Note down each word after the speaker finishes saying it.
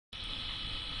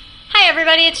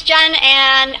everybody, it's Jen,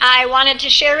 and I wanted to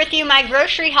share with you my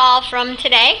grocery haul from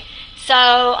today.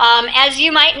 So, as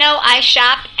you might know, I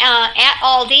shop at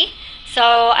Aldi, so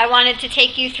I wanted to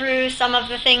take you through some of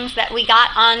the things that we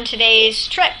got on today's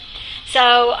trip.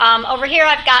 So, over here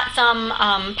I've got some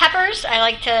peppers. I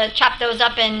like to chop those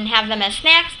up and have them as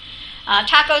snacks.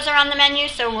 Tacos are on the menu,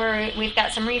 so we've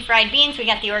got some refried beans. We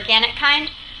got the organic kind.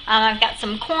 I've got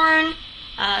some corn,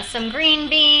 some green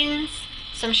beans,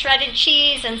 some shredded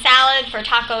cheese and salad for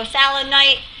taco salad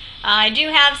night. I do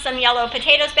have some yellow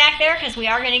potatoes back there because we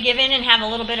are going to give in and have a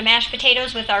little bit of mashed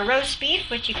potatoes with our roast beef,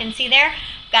 which you can see there.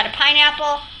 We've got a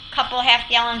pineapple, a couple half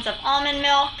gallons of almond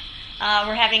milk.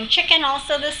 We're having chicken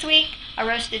also this week, a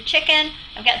roasted chicken.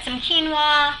 I've got some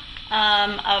quinoa,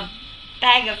 a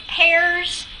bag of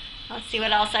pears. Let's see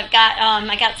what else I've got.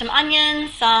 I got some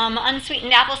onions, some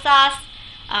unsweetened applesauce,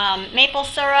 maple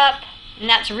syrup, and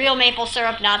that's real maple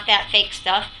syrup, not that fake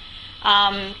stuff.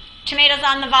 Tomatoes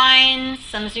on the vine,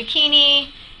 some zucchini,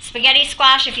 spaghetti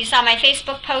squash. If you saw my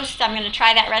Facebook post, I'm going to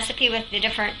try that recipe with the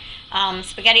different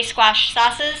spaghetti squash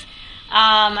sauces.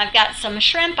 I've got some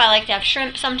shrimp. I like to have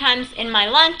shrimp sometimes in my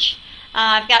lunch.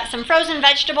 I've got some frozen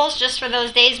vegetables just for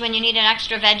those days when you need an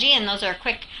extra veggie, and those are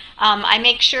quick. I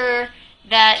make sure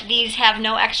that these have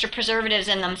no extra preservatives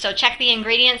in them. So check the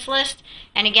ingredients list.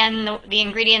 And again, the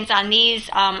ingredients on these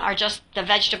are just the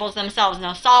vegetables themselves.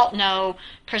 No salt, no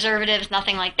preservatives,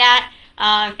 nothing like that.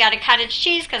 I've got a cottage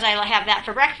cheese because I have that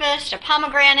for breakfast, a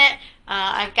pomegranate.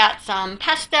 I've got some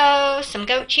pesto, some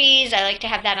goat cheese. I like to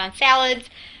have that on salads.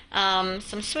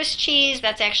 Some Swiss cheese.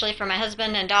 That's actually for my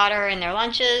husband and daughter and their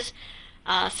lunches.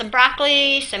 Some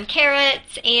broccoli, some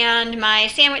carrots, and my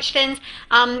sandwich thins.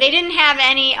 They didn't have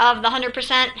any of the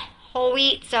 100% whole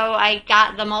wheat, so I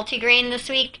got the multigrain this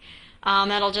week.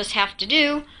 That'll just have to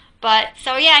do. But,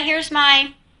 so yeah, here's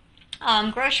my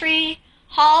grocery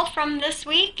haul from this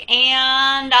week,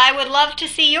 and I would love to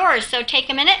see yours. So take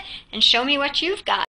a minute and show me what you've got.